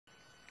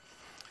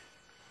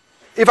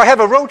if I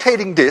have a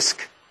rotating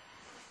disk,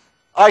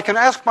 I can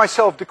ask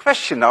myself the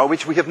question now,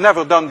 which we have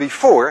never done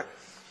before,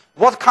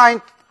 what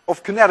kind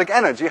of kinetic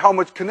energy, how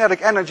much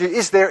kinetic energy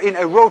is there in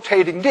a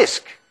rotating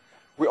disk?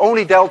 We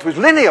only dealt with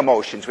linear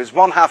motions, with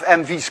 1/2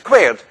 mv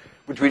squared,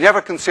 which we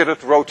never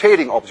considered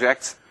rotating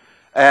objects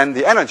and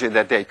the energy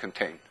that they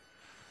contain.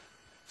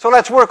 So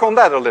let's work on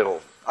that a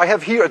little. I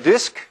have here a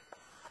disk,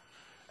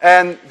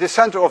 and the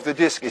center of the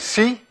disk is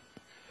C,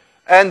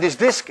 and this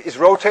disk is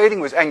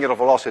rotating with angular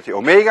velocity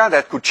omega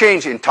that could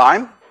change in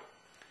time.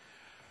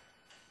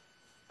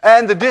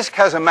 And the disk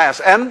has a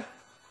mass m,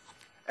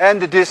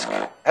 and the disk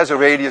has a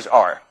radius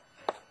r.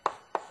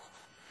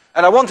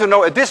 And I want to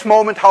know at this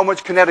moment how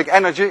much kinetic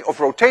energy of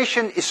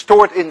rotation is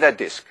stored in that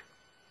disk.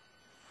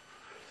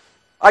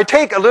 I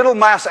take a little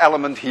mass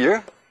element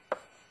here,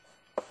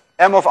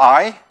 m of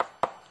I,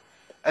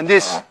 and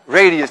this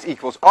radius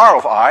equals r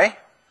of I,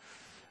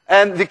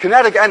 and the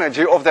kinetic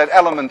energy of that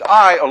element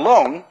I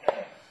alone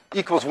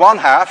equals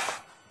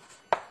 1/2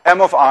 m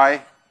of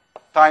I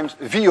times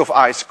v of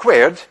I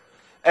squared,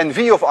 and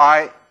v of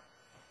I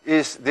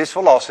is this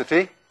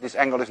velocity, this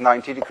angle is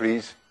 90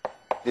 degrees,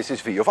 this is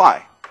v of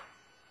I.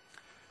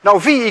 Now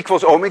v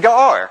equals omega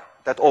r,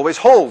 that always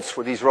holds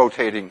for these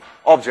rotating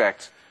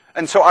objects,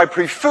 and so I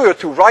prefer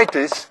to write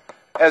this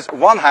as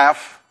 1/2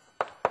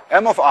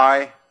 m of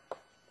I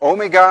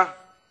omega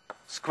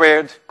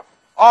squared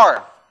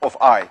r of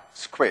I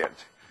squared.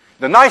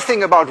 The nice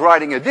thing about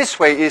writing it this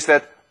way is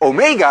that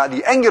omega,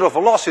 the angular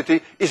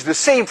velocity, is the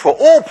same for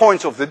all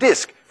points of the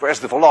disk, whereas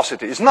the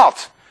velocity is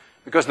not.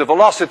 Because the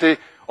velocity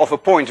of a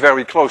point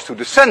very close to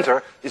the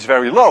center is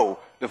very low.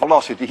 The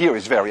velocity here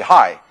is very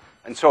high.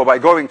 And so by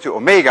going to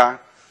omega,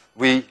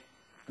 we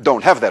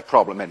don't have that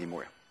problem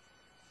anymore.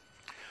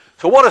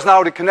 So what is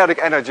now the kinetic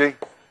energy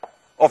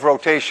of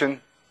rotation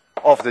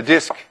of the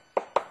disk,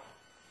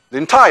 the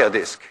entire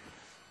disk?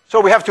 So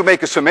we have to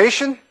make a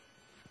summation.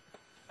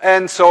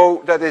 And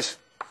so that is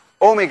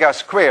omega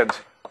squared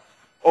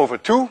over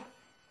 2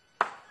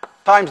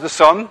 times the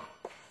sum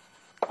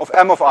of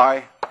m of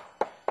I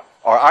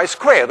r I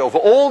squared over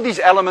all these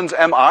elements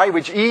mi,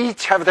 which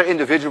each have their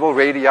individual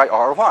radii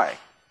r of I.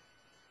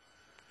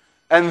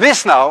 And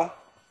this now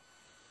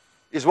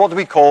is what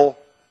we call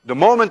the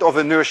moment of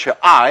inertia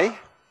I.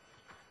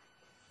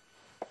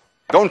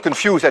 Don't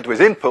confuse that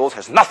with impulse,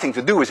 has nothing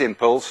to do with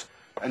impulse.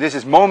 And this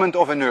is moment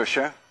of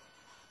inertia.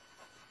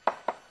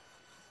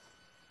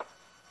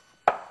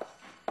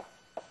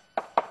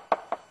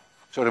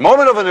 So the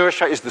moment of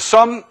inertia is the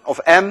sum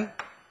of m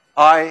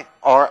I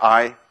r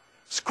I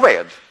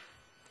squared.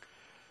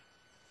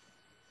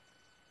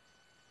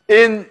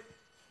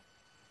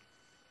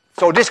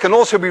 So this can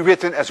also be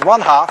written as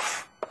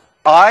 1/2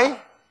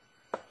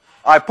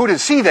 I put a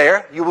C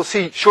there, you will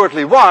see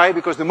shortly why,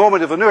 because the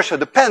moment of inertia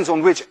depends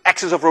on which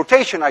axis of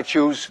rotation I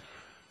choose,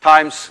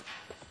 times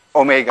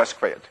omega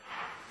squared.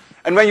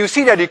 And when you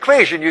see that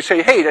equation, you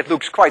say, hey, that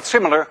looks quite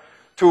similar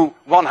to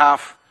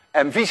 1/2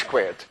 mv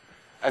squared.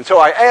 And so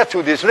I add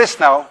to this list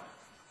now,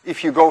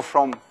 if you go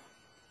from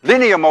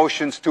linear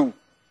motions to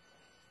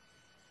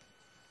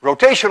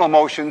rotational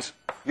motions,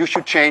 you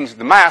should change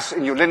the mass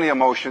in your linear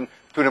motion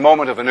to the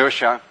moment of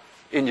inertia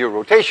in your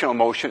rotational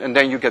motion, and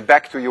then you get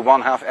back to your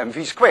 1/2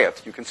 mv squared.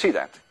 You can see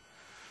that.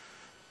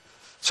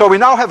 So we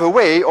now have a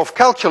way of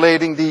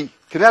calculating the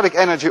kinetic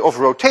energy of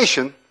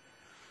rotation,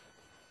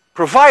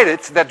 provided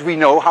that we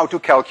know how to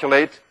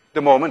calculate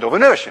the moment of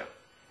inertia.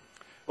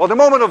 Well, the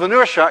moment of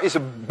inertia is a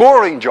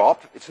boring job.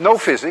 It's no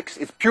physics,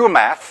 it's pure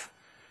math,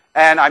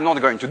 and I'm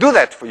not going to do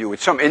that for you.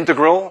 It's some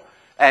integral,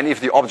 and if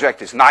the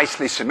object is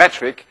nicely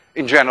symmetric,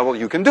 in general,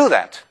 you can do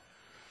that.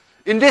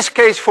 In this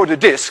case, for the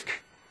disk,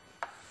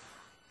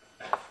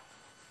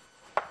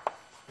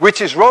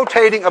 which is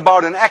rotating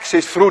about an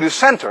axis through the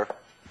center,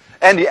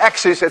 and the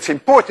axis that's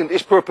important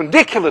is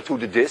perpendicular to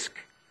the disk,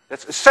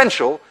 that's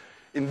essential.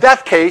 In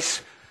that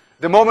case,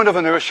 the moment of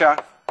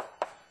inertia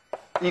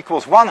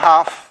equals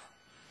 1/2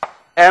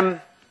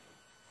 m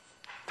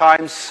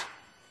times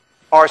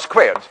r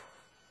squared.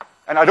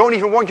 And I don't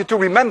even want you to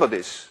remember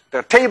this. There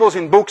are tables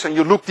in books and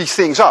you look these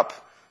things up.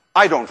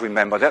 I don't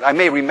remember that. I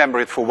may remember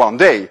it for one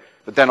day,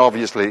 but then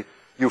obviously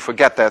you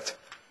forget that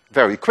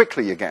very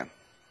quickly again.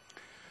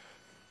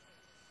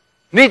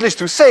 Needless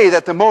to say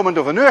that the moment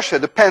of inertia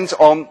depends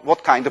on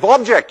what kind of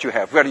object you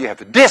have. Whether you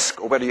have a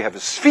disk, or whether you have a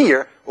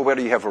sphere, or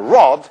whether you have a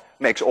rod,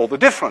 makes all the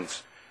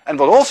difference. And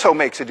what also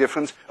makes a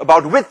difference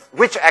about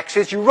which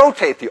axis you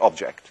rotate the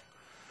object.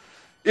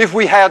 If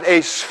we had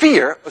a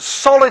sphere, a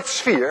solid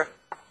sphere,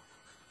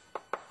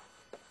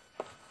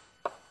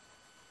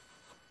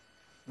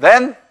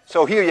 then,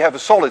 so here you have a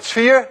solid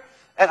sphere,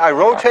 and I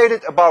rotate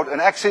it about an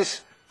axis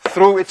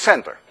through its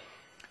center.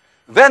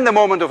 Then the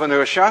moment of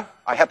inertia,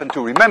 I happen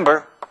to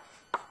remember,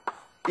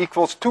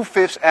 equals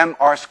 2/5 m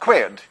r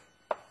squared,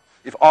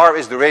 if r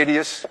is the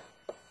radius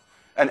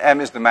and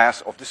m is the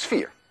mass of the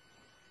sphere.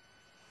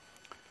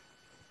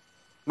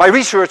 My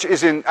research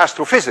is in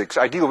astrophysics.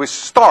 I deal with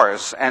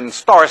stars, and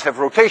stars have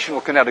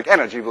rotational kinetic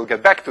energy. We'll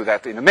get back to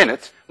that in a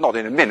minute. Not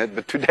in a minute,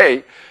 but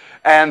today.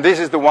 And this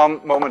is the one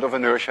moment of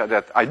inertia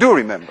that I do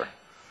remember.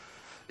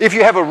 if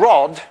you have a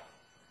rod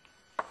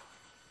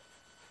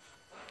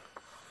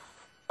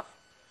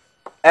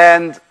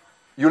and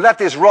you let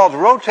this rod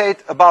rotate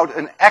about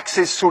an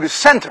axis through the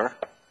center,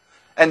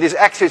 and this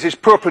axis is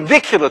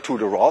perpendicular to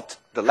the rod,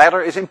 the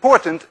ladder is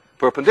important,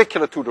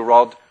 perpendicular to the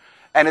rod,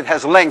 and it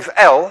has length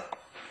L,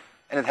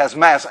 and it has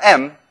mass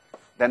m,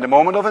 then the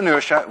moment of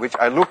inertia, which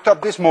I looked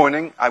up this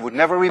morning, I would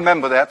never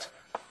remember that,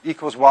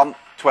 equals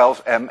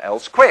 1/12 mL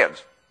squared.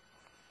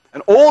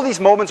 And all these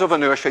moments of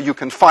inertia you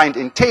can find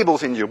in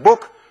tables in your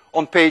book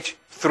on page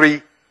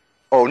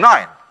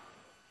 309.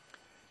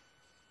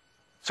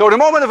 So the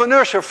moment of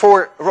inertia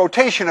for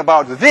rotation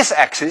about this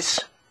axis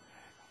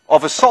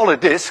of a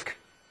solid disk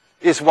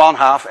is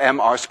 1/2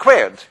 mr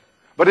squared.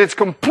 But it's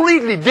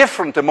completely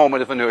different, the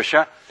moment of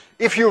inertia,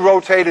 if you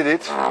rotated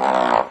it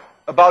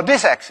about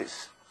this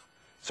axis.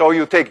 So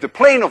you take the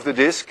plane of the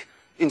disk,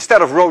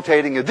 instead of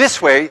rotating it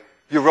this way,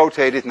 you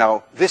rotate it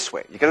now this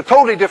way. You get a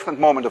totally different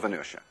moment of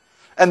inertia.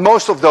 And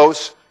most of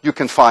those you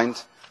can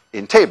find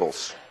in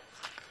tables.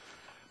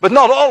 But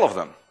not all of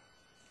them.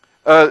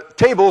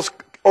 Tables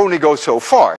only go so far.